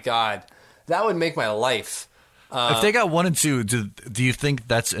 Oh my God, that would make my life. If they got 1 and 2, do you think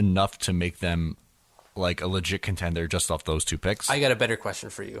that's enough to make them like a legit contender just off those 2 picks? I got a better question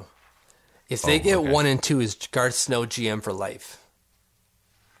for you. If they get 1 and 2, is Garth Snow GM for life?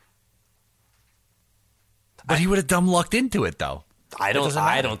 But he would have dumb lucked into it though. I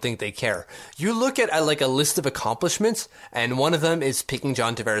don't think they care. You look at like a list of accomplishments, and one of them is picking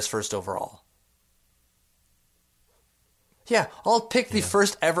John Tavares first overall. Yeah, I'll pick the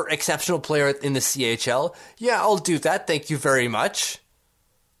first ever exceptional player in the CHL. Yeah, I'll do that. Thank you very much.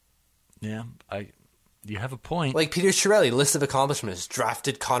 Yeah, you have a point. Like Peter Chiarelli, list of accomplishments,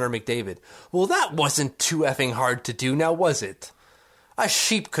 drafted Connor McDavid. Well, that wasn't too effing hard to do now, was it? A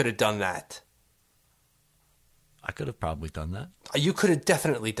sheep could have done that. I could have probably done that. You could have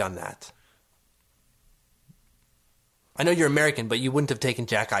definitely done that. I know you're American, but you wouldn't have taken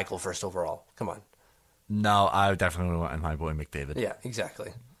Jack Eichel first overall. Come on. No, I definitely want my boy McDavid. Yeah,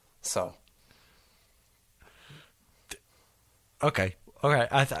 exactly. So. Okay.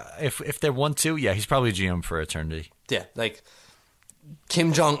 If they're 1-2, yeah, he's probably GM for eternity. Yeah, like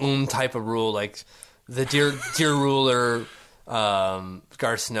Kim Jong-un type of rule, like the dear ruler,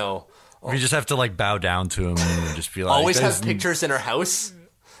 Gar Snow. You just have to like bow down to him and just be like, always have pictures in our house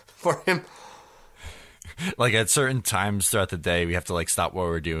for him. Like at certain times throughout the day, we have to like stop what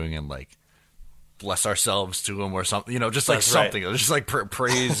we're doing and like bless ourselves to him or something. You know, just like That's something. right. Just like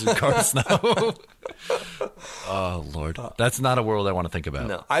praise Gar Snow. Oh Lord, that's not a world I want to think about.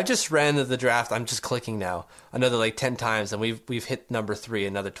 No, I just ran the draft. I'm just clicking now another like 10 times, and we've hit number 3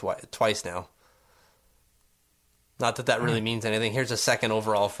 another twice now. Not that really means anything. Here's a second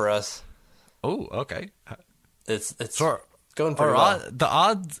overall for us. Oh, okay. It's So going pretty well. the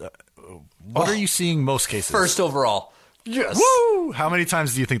odds. What are you seeing most cases? First overall. Yes. Woo! How many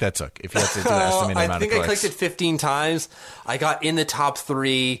times do you think that took? If you had to do the estimated I amount think of I clicks. clicked it 15 times. I got in the top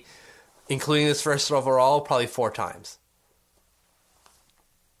 3, including this first overall, probably 4 times.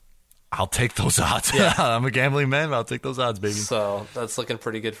 I'll take those odds. Yeah. I'm a gambling man. But I'll take those odds, baby. So that's looking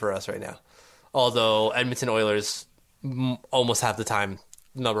pretty good for us right now. Although Edmonton Oilers almost have the time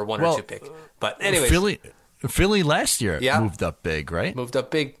number 1 or 2 pick. But anyways, Philly last year moved up big, right? moved up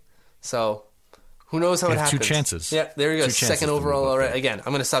big. So who knows how You it have happens. 2 chances. Yeah, there you go. 2 chances Second to move overall up already. big. Again,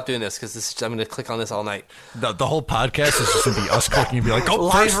 I'm going to stop doing this because I'm going to click on this all night. The whole podcast is just going to be us clicking and be like, oh,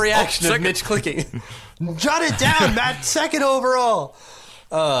 Live first, reaction of second. Mitch clicking. Jot it down, Matt. Second overall.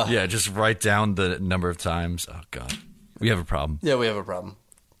 Yeah, just write down the number of times. Oh, God. We have a problem. Yeah, we have a problem.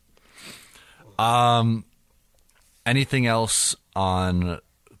 Anything else on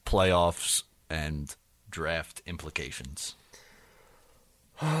playoffs and draft implications?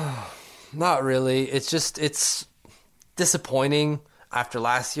 Not really. It's disappointing after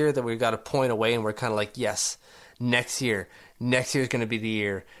last year that we got a point away and we're kind of like, yes, next year's going to be the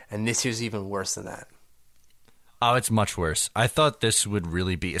year, and this year's even worse than that. Oh, it's much worse. I thought this would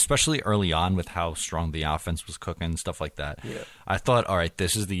really be, especially early on with how strong the offense was cooking and stuff like that. Yeah. I thought, all right,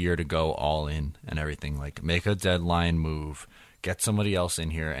 this is the year to go all in and everything. Like, make a deadline move, get somebody else in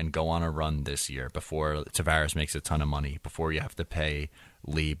here, and go on a run this year before Tavares makes a ton of money, before you have to pay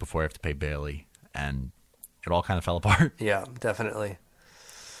Lee, before you have to pay Bailey. And it all kind of fell apart. Yeah, definitely.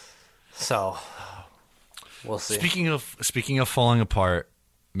 So, we'll see. Speaking of falling apart,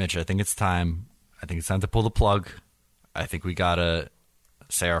 Mitch, I think it's time. I think it's time to pull the plug. I think we got to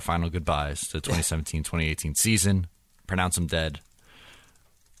say our final goodbyes to the 2017-2018 season. Pronounce them dead.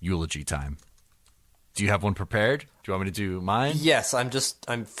 Eulogy time. Do you have one prepared? Do you want me to do mine? Yes,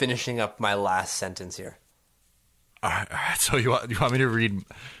 I'm finishing up my last sentence here. All right. So you want me to read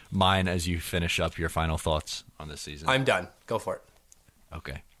mine as you finish up your final thoughts on this season? I'm done. Go for it.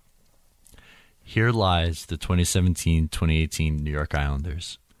 Okay. Here lies the 2017-2018 New York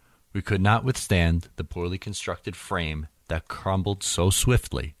Islanders. We could not withstand the poorly constructed frame that crumbled so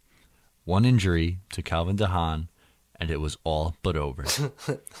swiftly. One injury to Calvin DeHaan, and it was all but over.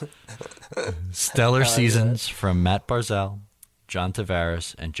 Stellar seasons from Matt Barzal, John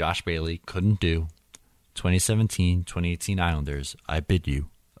Tavares, and Josh Bailey couldn't do. 2017-2018 Islanders, I bid you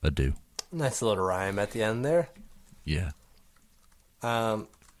adieu. Nice little rhyme at the end there. Yeah.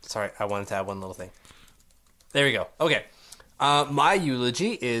 Sorry, I wanted to add one little thing. There we go. Okay. My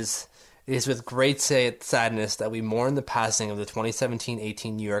eulogy is with great sadness that we mourn the passing of the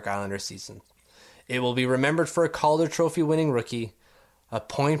 2017-18 New York Islanders season. It will be remembered for a Calder Trophy winning rookie, a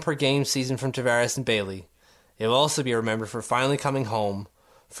point-per-game season from Tavares and Bailey. It will also be remembered for finally coming home,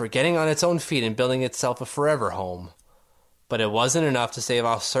 for getting on its own feet and building itself a forever home. But it wasn't enough to stave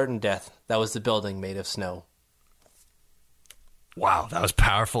off certain death that was the building made of snow. Wow, that was a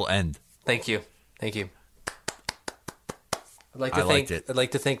powerful end. Thank you. Thank you. I'd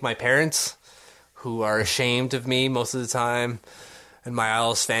like to thank my parents, who are ashamed of me most of the time, and my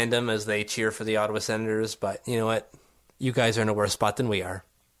Isles fandom as they cheer for the Ottawa Senators. But you know what? You guys are in a worse spot than we are.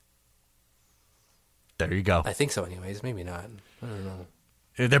 There you go. I think so anyways. Maybe not. I don't know.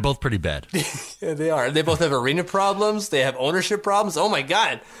 They're both pretty bad. Yeah, they are. They both have arena problems. They have ownership problems. Oh my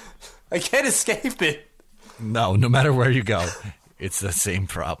God. I can't escape it. No matter where you go, it's the same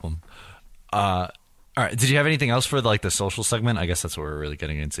problem. All right. Did you have anything else for like the social segment? I guess that's what we're really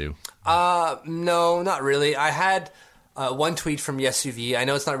getting into. No, not really. I had one tweet from YesUV. I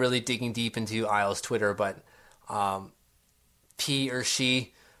know it's not really digging deep into Isles Twitter, but he or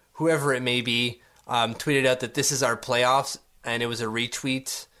she, whoever it may be, tweeted out that this is our playoffs, and it was a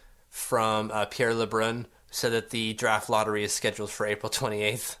retweet from Pierre Lebrun, who said that the draft lottery is scheduled for April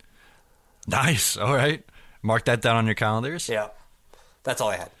 28th. Nice. All right. Mark that down on your calendars. Yeah. That's all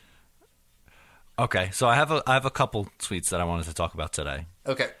I had. Okay. So I have a couple tweets that I wanted to talk about today.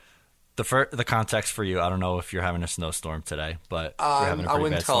 Okay. The context for you, I don't know if you're having a snowstorm today, but you're having a pretty I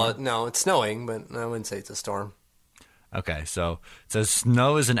wouldn't bad call storm. it. No, it's snowing, but I wouldn't say it's a storm. Okay, so it says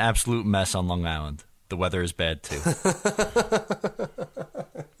snow is an absolute mess on Long Island. The weather is bad too.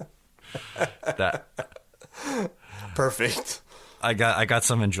 That Perfect. I got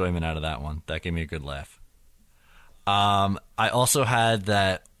some enjoyment out of that one. That gave me a good laugh. I also had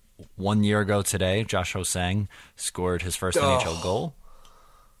that 1 year ago today, Josh Ho-Sang scored his first NHL goal.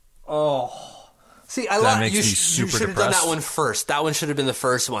 Oh. See, makes me you super should have done depressed. that one first. That one should have been the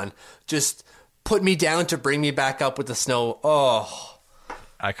first one. Just put me down to bring me back up with the snow. Oh.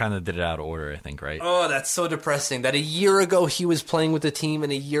 I kind of did it out of order, I think, right? Oh, that's so depressing. That a year ago he was playing with the team,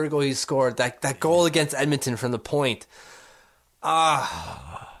 and a year ago he scored that goal against Edmonton from the point. God.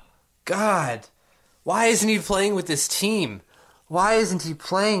 Why isn't he playing with this team? Why isn't he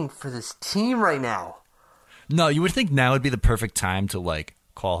playing for this team right now? No, you would think now would be the perfect time to like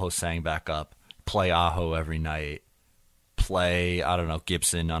call Ho-Sang back up, play Aho every night, play, I don't know,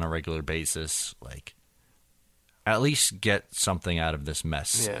 Gibson on a regular basis, like at least get something out of this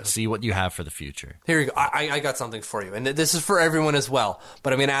mess. Yeah. See what you have for the future. Here you go. I got something for you. And this is for everyone as well.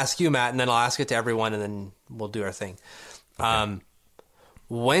 But I'm going to ask you, Matt, and then I'll ask it to everyone, and then we'll do our thing. Okay.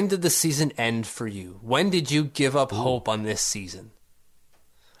 When did the season end for you? When did you give up hope on this season?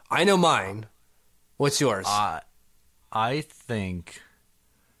 I know mine. What's yours? I think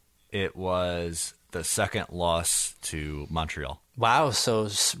it was the second loss to Montreal. Wow, so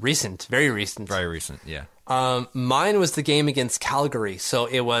recent. Very recent. Very recent, yeah. Mine was the game against Calgary. So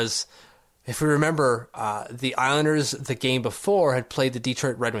it was, if we remember, the Islanders, the game before, had played the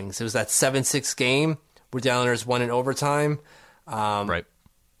Detroit Red Wings. It was that 7-6 game where the Islanders won in overtime. Right.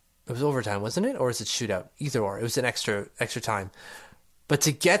 It was overtime, wasn't it? Or is it shootout? Either or. It was an extra time. But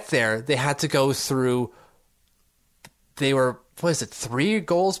to get there, they had to go through, they were, 3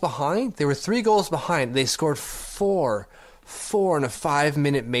 goals behind? They were 3 goals behind. They scored 4 in a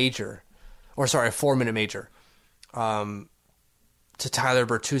 5-minute major. Or sorry, a 4-minute major. To Tyler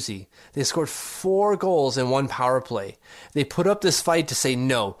Bertuzzi. They scored 4 goals in 1 power play. They put up this fight to say,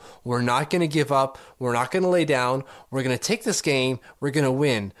 no, we're not going to give up. We're not going to lay down. We're going to take this game. We're going to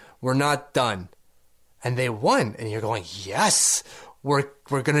win. We're not done. And they won. And you're going, yes, we're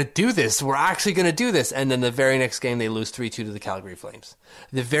going to do this. We're actually going to do this. And then the very next game, they lose 3-2 to the Calgary Flames.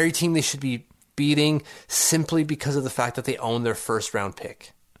 The very team they should be beating simply because of the fact that they own their first-round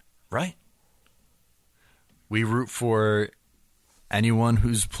pick. Right. We root for anyone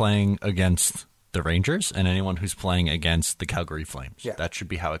who's playing against the Rangers and anyone who's playing against the Calgary Flames. Yeah. That should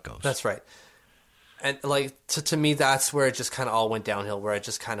be how it goes. That's right. And like to me, that's where it just kind of all went downhill, where I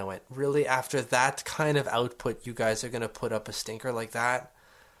just kind of went, really, after that kind of output, you guys are going to put up a stinker like that?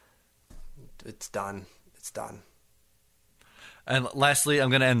 It's done. It's done. And lastly, I'm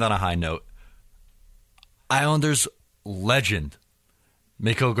going to end on a high note. Islanders legend,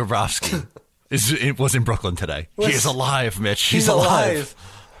 Mikko Grabowski, was in Brooklyn today. He is alive, Mitch. He's alive.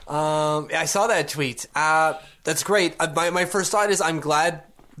 I saw that tweet. That's great. My first thought is I'm glad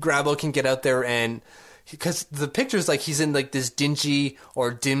Grabo can get out there, and because the picture's like he's in like this dingy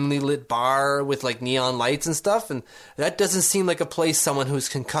or dimly lit bar with like neon lights and stuff, and that doesn't seem like a place someone who's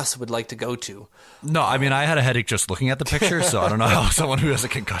concussed would like to go to. No, I mean, I had a headache just looking at the picture, so I don't know how someone who has a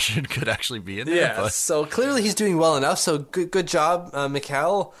concussion could actually be in there. Yeah, but. So clearly he's doing well enough. So good job,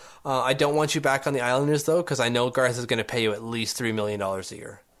 Mikhail. I don't want you back on the Islanders, though, because I know Garth is going to pay you at least $3 million a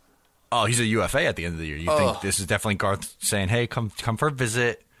year. Oh, he's a UFA at the end of the year. You think this is definitely Garth saying, hey, come for a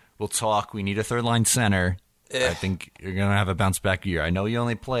visit. We'll talk. We need a third-line center. I think you're going to have a bounce-back year. I know you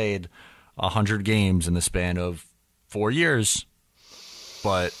only played 100 games in the span of 4 years,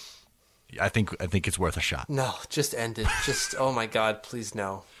 but I think it's worth a shot. No, just end it. Just, oh, my God, please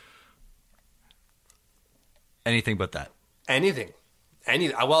no. Anything but that. Anything.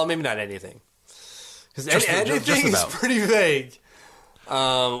 Well, maybe not anything. Because anything is about. pretty vague.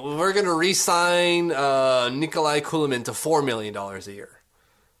 We're going to re-sign Nikolai Kulemin to $4 million a year.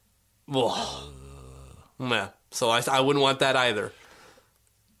 Whoa. Yeah. So I wouldn't want that either.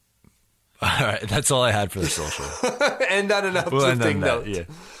 All right. That's all I had for the social. And not enough Well, to think note.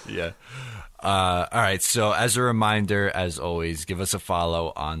 Yeah. All right. So as a reminder, as always, give us a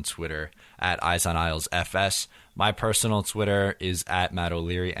follow on Twitter at Eyes on Isles FS. My personal Twitter is at Matt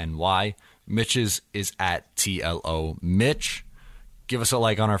O'Leary NY. Mitch's is at TLO Mitch. Give us a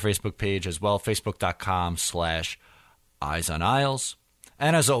like on our Facebook page as well, facebook.com/Eyes on Isles.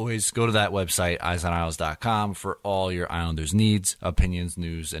 And as always, go to that website, eyesonisles.com, for all your Islanders needs, opinions,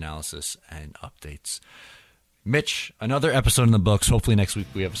 news, analysis, and updates. Mitch, another episode in the books. Hopefully next week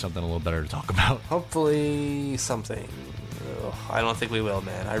we have something a little better to talk about. Hopefully something. Ugh, I don't think we will,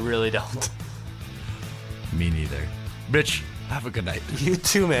 man. I really don't. Me neither. Mitch, have a good night. You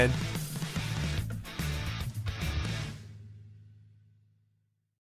too, man.